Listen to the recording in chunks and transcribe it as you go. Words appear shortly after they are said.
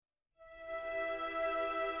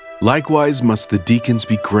Likewise must the deacons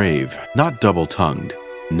be grave, not double-tongued,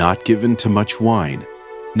 not given to much wine,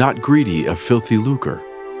 not greedy of filthy lucre,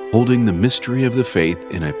 holding the mystery of the faith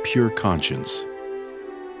in a pure conscience.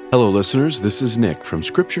 Hello, listeners. This is Nick from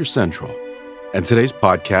Scripture Central, and today's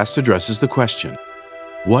podcast addresses the question,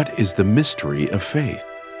 what is the mystery of faith?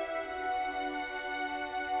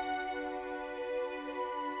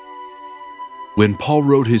 When Paul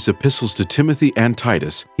wrote his epistles to Timothy and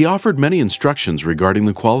Titus, he offered many instructions regarding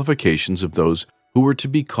the qualifications of those who were to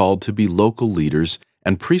be called to be local leaders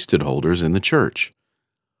and priesthood holders in the church.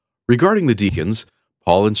 Regarding the deacons,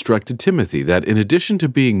 Paul instructed Timothy that in addition to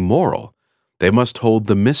being moral, they must hold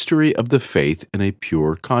the mystery of the faith in a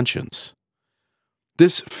pure conscience.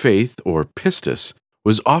 This faith, or pistis,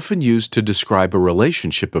 was often used to describe a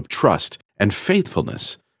relationship of trust and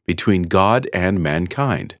faithfulness between God and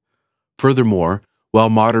mankind. Furthermore,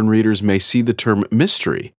 while modern readers may see the term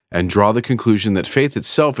mystery and draw the conclusion that faith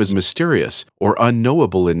itself is mysterious or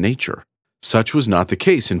unknowable in nature, such was not the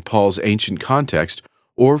case in Paul's ancient context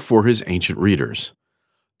or for his ancient readers.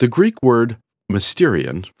 The Greek word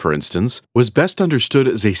mysterion, for instance, was best understood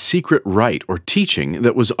as a secret rite or teaching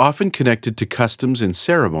that was often connected to customs and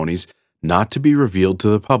ceremonies not to be revealed to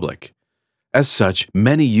the public. As such,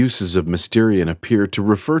 many uses of mysterion appear to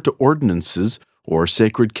refer to ordinances or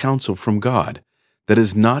sacred counsel from God that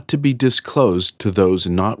is not to be disclosed to those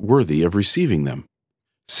not worthy of receiving them.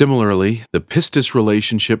 Similarly, the pistis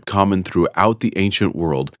relationship common throughout the ancient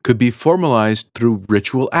world could be formalized through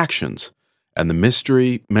ritual actions, and the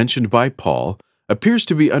mystery mentioned by Paul appears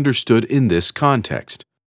to be understood in this context.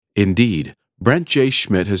 Indeed, Brent J.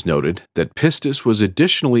 Schmidt has noted that pistis was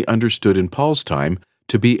additionally understood in Paul's time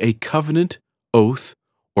to be a covenant, oath,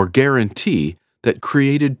 or guarantee that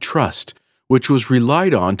created trust, which was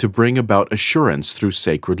relied on to bring about assurance through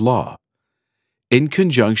sacred law. In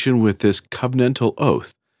conjunction with this covenantal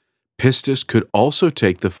oath, pistis could also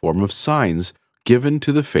take the form of signs given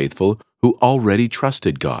to the faithful who already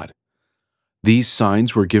trusted God. These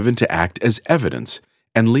signs were given to act as evidence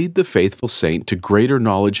and lead the faithful saint to greater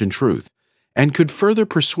knowledge and truth, and could further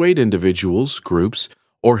persuade individuals, groups,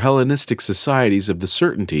 or Hellenistic societies of the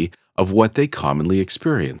certainty of what they commonly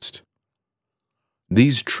experienced.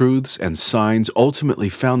 These truths and signs ultimately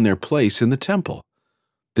found their place in the temple.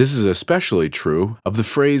 This is especially true of the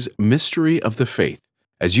phrase mystery of the faith,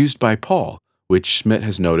 as used by Paul, which Schmidt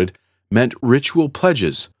has noted meant ritual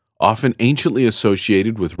pledges, often anciently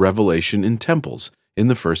associated with revelation in temples in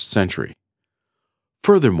the first century.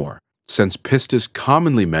 Furthermore, since pistis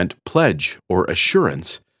commonly meant pledge or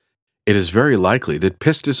assurance, it is very likely that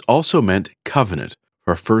pistis also meant covenant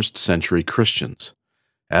for first-century Christians.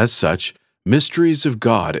 As such, mysteries of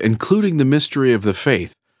God, including the mystery of the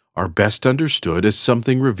faith, are best understood as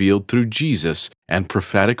something revealed through Jesus and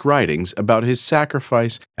prophetic writings about his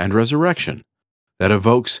sacrifice and resurrection that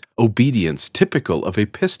evokes obedience typical of a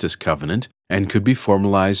pistis covenant and could be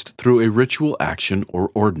formalized through a ritual action or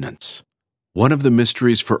ordinance. One of the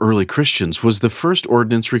mysteries for early Christians was the first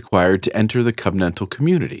ordinance required to enter the covenantal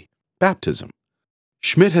community, baptism.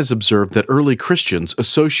 Schmidt has observed that early Christians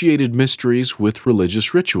associated mysteries with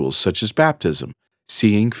religious rituals such as baptism,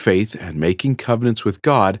 seeing faith and making covenants with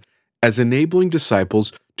God as enabling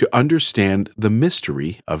disciples to understand the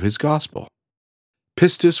mystery of his gospel.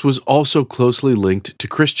 Pistis was also closely linked to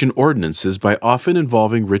Christian ordinances by often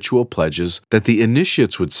involving ritual pledges that the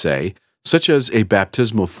initiates would say, such as a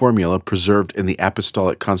baptismal formula preserved in the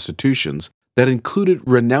apostolic constitutions that included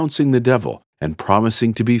renouncing the devil and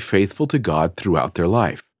promising to be faithful to God throughout their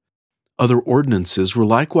life. Other ordinances were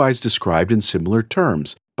likewise described in similar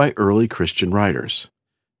terms by early Christian writers.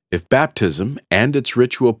 If baptism and its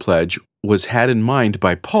ritual pledge was had in mind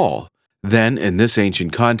by Paul, then, in this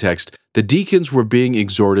ancient context, the deacons were being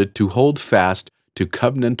exhorted to hold fast to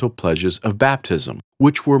covenantal pledges of baptism,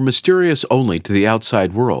 which were mysterious only to the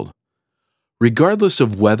outside world. Regardless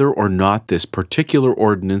of whether or not this particular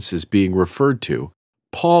ordinance is being referred to,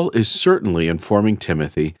 Paul is certainly informing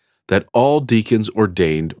Timothy that all deacons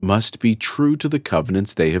ordained must be true to the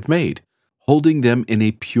covenants they have made, holding them in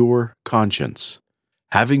a pure conscience.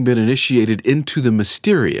 Having been initiated into the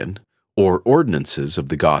mysterion, or ordinances of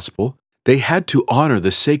the gospel, they had to honor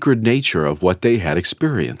the sacred nature of what they had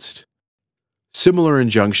experienced. Similar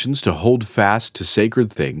injunctions to hold fast to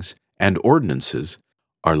sacred things and ordinances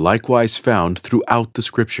are likewise found throughout the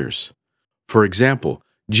Scriptures. For example,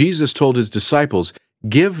 Jesus told his disciples,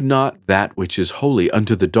 "Give not that which is holy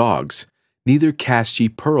unto the dogs, neither cast ye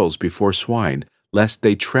pearls before swine, lest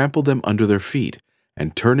they trample them under their feet,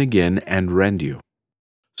 and turn again and rend you."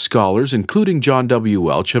 Scholars, including John W.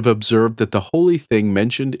 Welch, have observed that the holy thing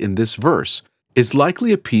mentioned in this verse is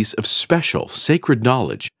likely a piece of special, sacred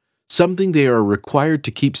knowledge, something they are required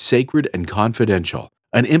to keep sacred and confidential,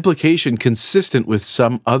 an implication consistent with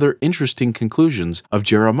some other interesting conclusions of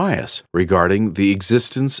Jeremiah's regarding the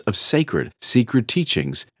existence of sacred, secret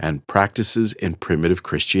teachings and practices in primitive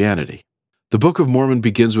Christianity. The Book of Mormon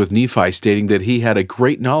begins with Nephi stating that he had a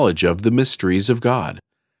great knowledge of the mysteries of God.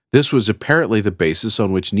 This was apparently the basis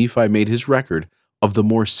on which Nephi made his record of the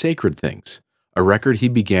more sacred things, a record he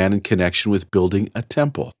began in connection with building a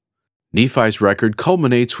temple. Nephi's record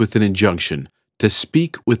culminates with an injunction to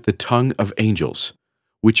speak with the tongue of angels,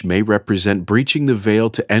 which may represent breaching the veil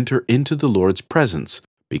to enter into the Lord's presence,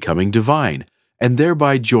 becoming divine, and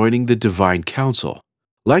thereby joining the divine council.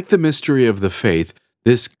 Like the mystery of the faith,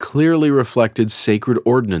 this clearly reflected sacred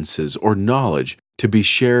ordinances or knowledge to be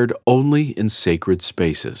shared only in sacred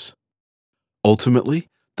spaces. Ultimately,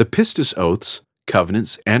 the pistis oaths,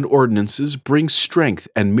 covenants, and ordinances bring strength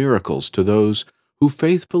and miracles to those who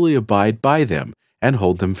faithfully abide by them and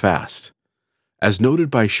hold them fast. As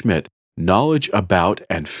noted by Schmidt, knowledge about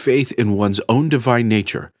and faith in one's own divine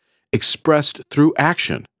nature, expressed through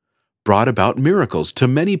action, brought about miracles to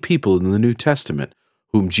many people in the New Testament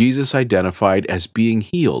whom Jesus identified as being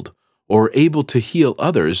healed or able to heal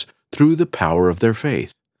others through the power of their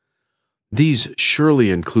faith. These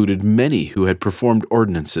surely included many who had performed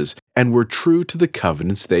ordinances and were true to the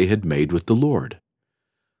covenants they had made with the Lord.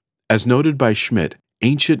 As noted by Schmidt,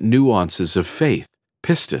 ancient nuances of faith,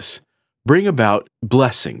 pistis, bring about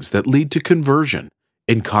blessings that lead to conversion,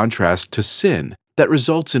 in contrast to sin that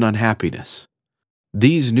results in unhappiness.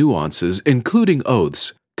 These nuances, including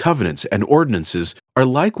oaths, covenants, and ordinances, are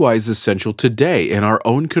likewise essential today in our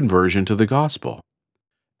own conversion to the gospel.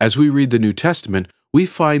 As we read the New Testament, we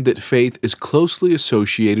find that faith is closely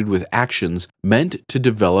associated with actions meant to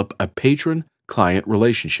develop a patron-client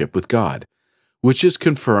relationship with God, which is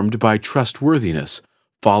confirmed by trustworthiness,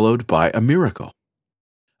 followed by a miracle.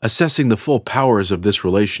 Assessing the full powers of this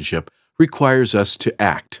relationship requires us to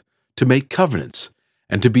act, to make covenants,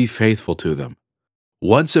 and to be faithful to them.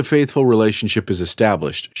 Once a faithful relationship is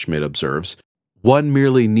established, Schmidt observes, one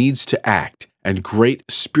merely needs to act, and great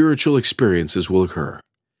spiritual experiences will occur.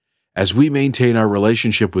 As we maintain our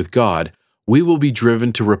relationship with God, we will be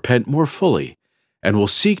driven to repent more fully, and will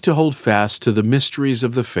seek to hold fast to the mysteries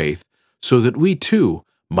of the faith so that we too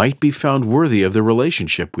might be found worthy of the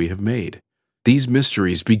relationship we have made. These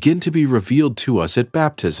mysteries begin to be revealed to us at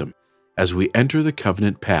baptism as we enter the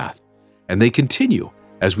covenant path, and they continue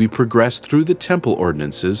as we progress through the temple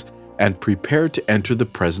ordinances and prepare to enter the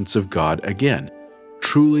presence of God again,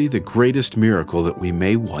 truly the greatest miracle that we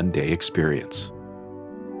may one day experience.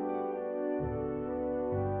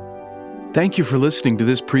 Thank you for listening to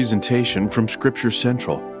this presentation from Scripture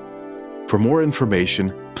Central. For more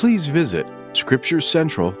information, please visit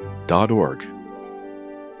scripturecentral.org.